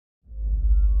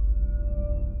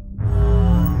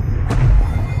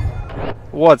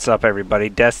What's up, everybody?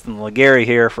 Destin Legary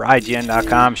here for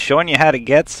IGN.com, showing you how to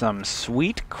get some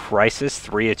sweet Crysis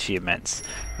 3 achievements.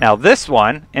 Now this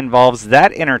one involves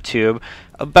that inner tube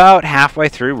about halfway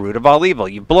through Root of All Evil.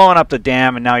 You've blown up the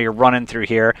dam and now you're running through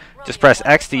here. Just press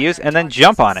X to use and then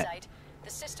jump on it.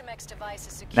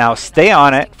 Now stay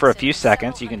on it for a few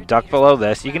seconds. You can duck below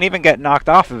this. You can even get knocked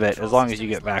off of it as long as you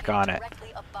get back on it.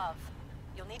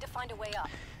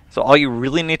 So all you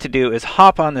really need to do is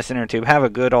hop on this inner tube, have a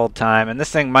good old time, and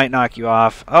this thing might knock you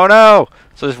off. Oh no!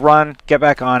 So just run, get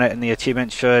back on it, and the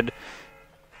achievement should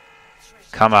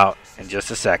come out in just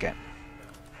a second.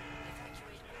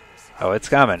 Oh, it's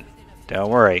coming. Don't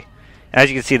worry.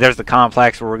 As you can see, there's the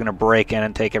complex where we're going to break in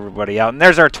and take everybody out. And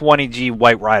there's our 20G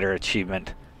White Rider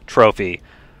achievement trophy.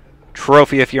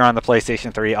 Trophy if you're on the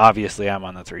PlayStation 3. Obviously, I'm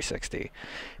on the 360.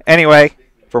 Anyway,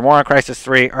 for more on Crysis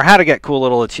 3 or how to get cool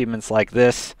little achievements like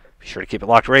this, be sure to keep it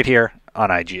locked right here on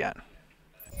IGN.